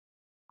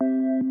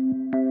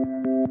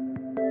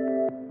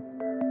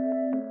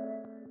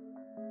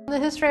The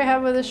history I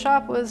have with the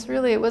shop was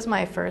really, it was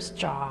my first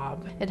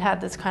job. It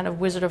had this kind of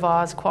Wizard of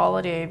Oz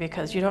quality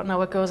because you don't know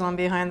what goes on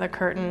behind the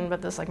curtain,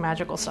 but this like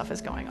magical stuff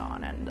is going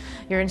on and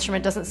your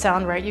instrument doesn't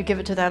sound right, you give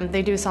it to them,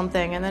 they do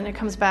something, and then it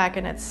comes back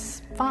and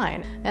it's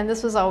fine. And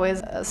this was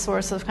always a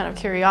source of kind of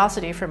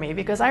curiosity for me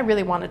because I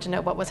really wanted to know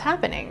what was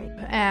happening.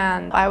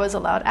 And I was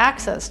allowed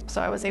access,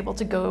 so I was able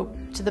to go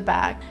to the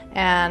back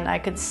and I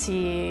could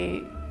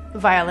see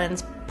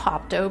violins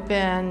popped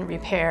open,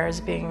 repairs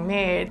being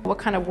made, what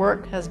kind of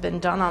work has been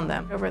done on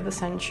them over the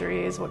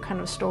centuries, what kind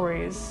of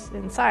stories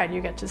inside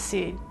you get to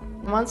see.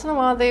 Once in a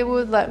while they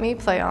would let me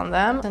play on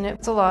them and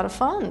it's a lot of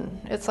fun.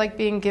 It's like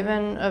being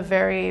given a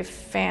very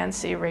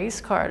fancy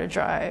race car to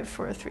drive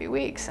for 3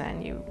 weeks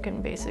and you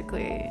can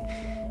basically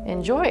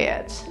enjoy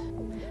it.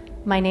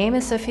 My name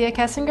is Sophia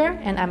Kessinger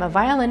and I'm a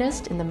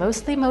violinist in the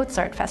Mostly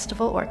Mozart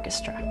Festival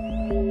Orchestra.